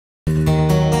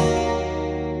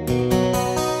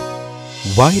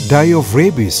Why die of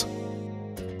rabies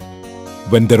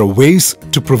when there are ways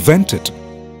to prevent it?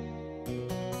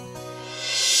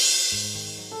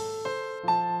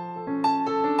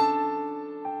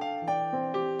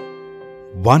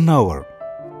 One hour,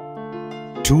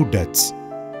 2 deaths.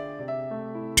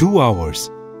 2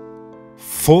 hours,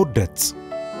 4 deaths.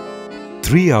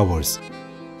 3 hours,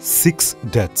 6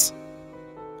 deaths.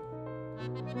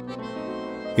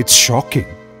 It's shocking,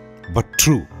 but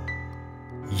true.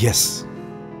 Yes.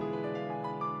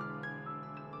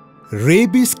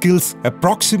 Rabies kills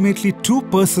approximately 2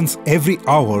 persons every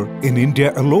hour in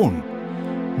India alone,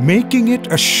 making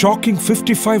it a shocking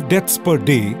 55 deaths per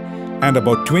day and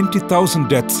about 20,000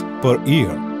 deaths per year.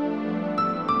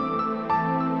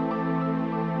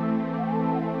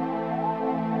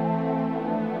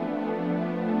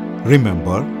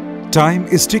 Remember, time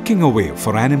is ticking away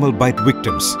for animal bite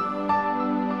victims.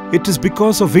 It is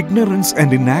because of ignorance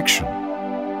and inaction.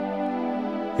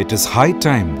 It is high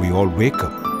time we all wake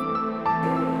up.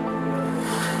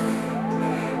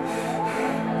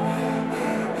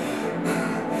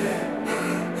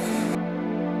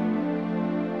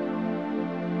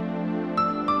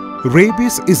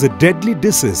 Rabies is a deadly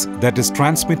disease that is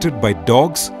transmitted by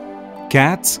dogs,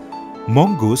 cats,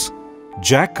 mongoose,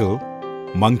 jackal,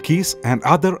 monkeys and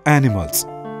other animals.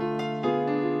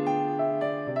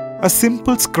 A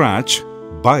simple scratch,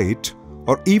 bite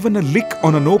or even a lick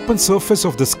on an open surface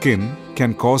of the skin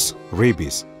can cause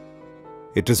rabies.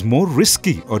 It is more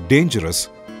risky or dangerous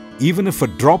even if a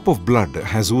drop of blood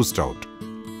has oozed out.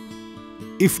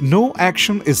 If no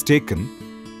action is taken,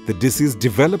 the disease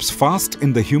develops fast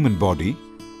in the human body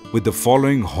with the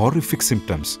following horrific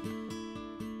symptoms: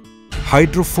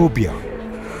 Hydrophobia,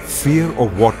 fear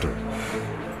of water;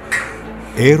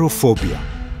 Aerophobia,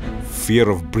 fear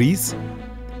of breeze;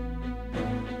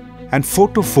 and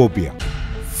Photophobia,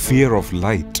 fear of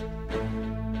light.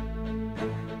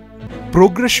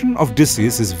 Progression of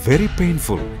disease is very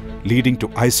painful, leading to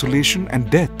isolation and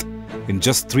death in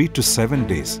just 3 to 7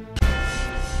 days.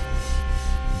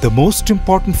 The most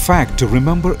important fact to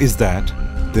remember is that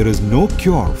there is no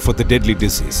cure for the deadly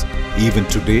disease, even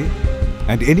today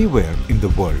and anywhere in the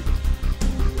world.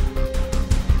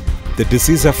 The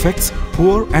disease affects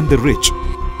poor and the rich,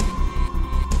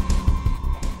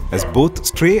 as both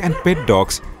stray and pet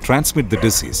dogs transmit the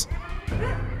disease.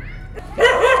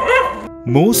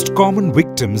 Most common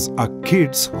victims are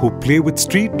kids who play with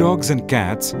street dogs and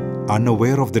cats,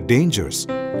 unaware of the dangers.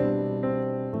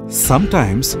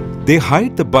 Sometimes they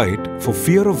hide the bite for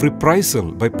fear of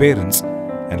reprisal by parents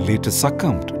and later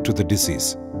succumbed to the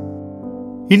disease.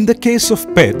 In the case of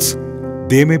pets,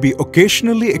 they may be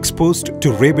occasionally exposed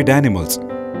to rabid animals,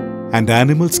 and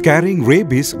animals carrying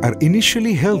rabies are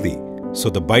initially healthy, so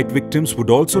the bite victims would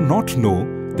also not know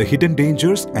the hidden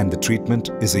dangers and the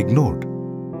treatment is ignored.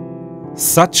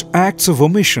 Such acts of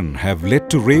omission have led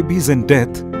to rabies and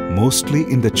death, mostly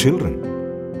in the children.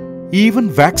 Even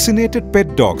vaccinated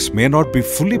pet dogs may not be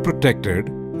fully protected,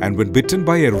 and when bitten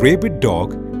by a rabid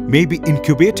dog may be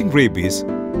incubating rabies,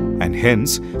 and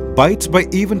hence bites by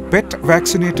even pet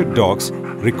vaccinated dogs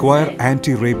require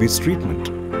anti-rabies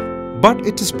treatment. But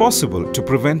it is possible to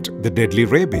prevent the deadly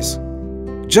rabies.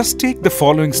 Just take the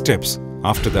following steps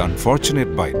after the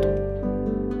unfortunate bite.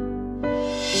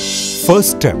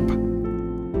 First step: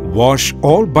 wash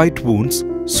all bite wounds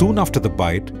soon after the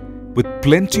bite with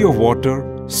plenty of water,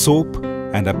 soap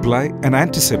and apply an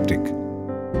antiseptic.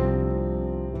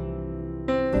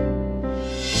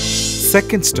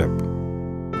 Second step: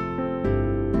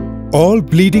 all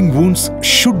bleeding wounds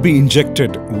should be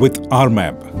injected with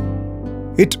R-Mab.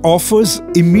 It offers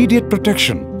immediate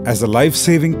protection as a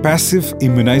life-saving passive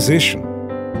immunization.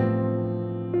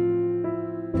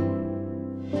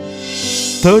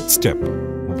 Third step: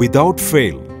 without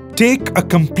fail, take a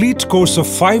complete course of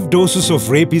 5 doses of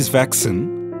rabies vaccine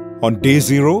on day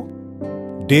 0,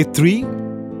 day 3,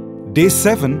 day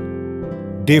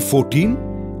 7, day 14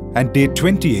 and day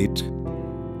 28.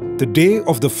 The day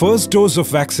of the first dose of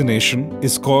vaccination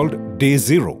is called day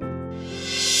 0.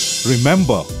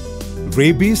 Remember,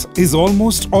 rabies is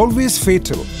almost always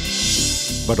fatal,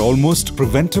 but almost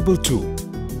preventable too.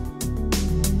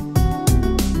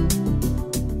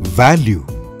 Value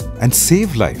and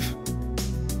save life.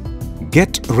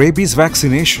 Get rabies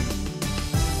vaccination.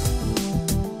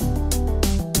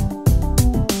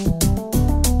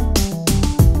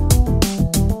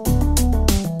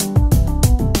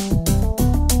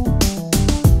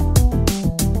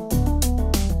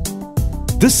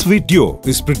 This video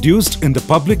is produced in the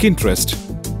public interest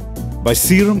by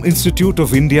Serum Institute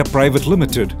of India Private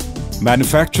Limited,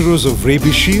 manufacturers of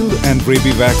Rabies Shield and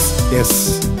Rabivax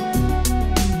S.